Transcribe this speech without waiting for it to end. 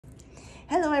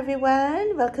Hello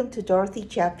everyone, welcome to Dorothy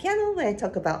Chia Piano, where I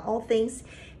talk about all things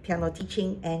piano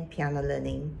teaching and piano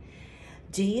learning.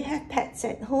 Do you have pets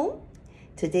at home?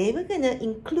 Today we're going to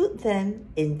include them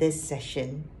in this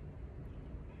session.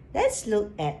 Let's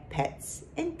look at pets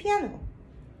and piano.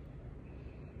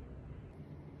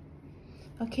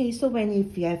 Okay, so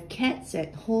if you have cats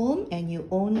at home and you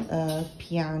own a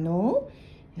piano,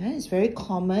 it's very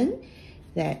common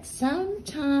that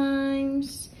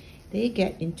sometimes they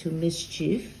get into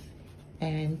mischief,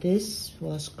 and this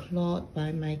was clawed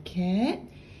by my cat.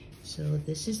 So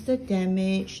this is the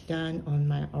damage done on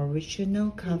my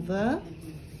original cover.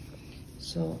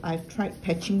 So I've tried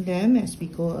patching them as we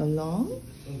go along.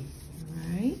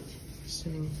 Alright, so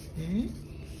there.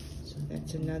 So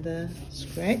that's another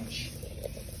scratch.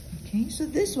 Okay, so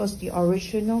this was the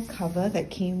original cover that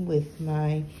came with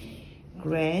my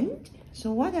Grand.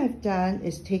 So what I've done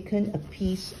is taken a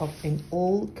piece of an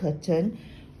old curtain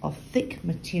of thick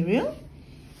material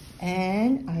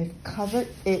and I've covered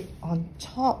it on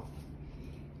top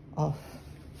of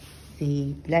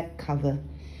the black cover.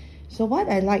 So what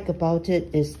I like about it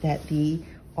is that the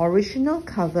original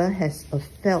cover has a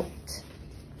felt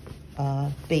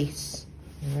base,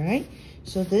 right?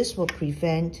 So this will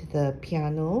prevent the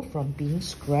piano from being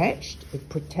scratched. It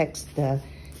protects the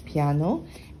piano,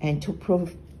 and to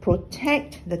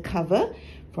protect the cover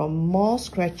from more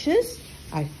scratches,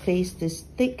 I've placed this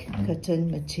thick curtain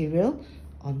material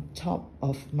on top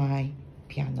of my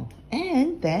piano,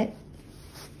 and that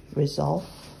resolved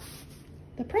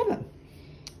the problem.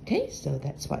 Okay, so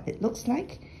that's what it looks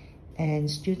like, and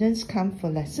students come for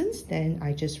lessons, then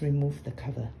I just remove the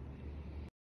cover.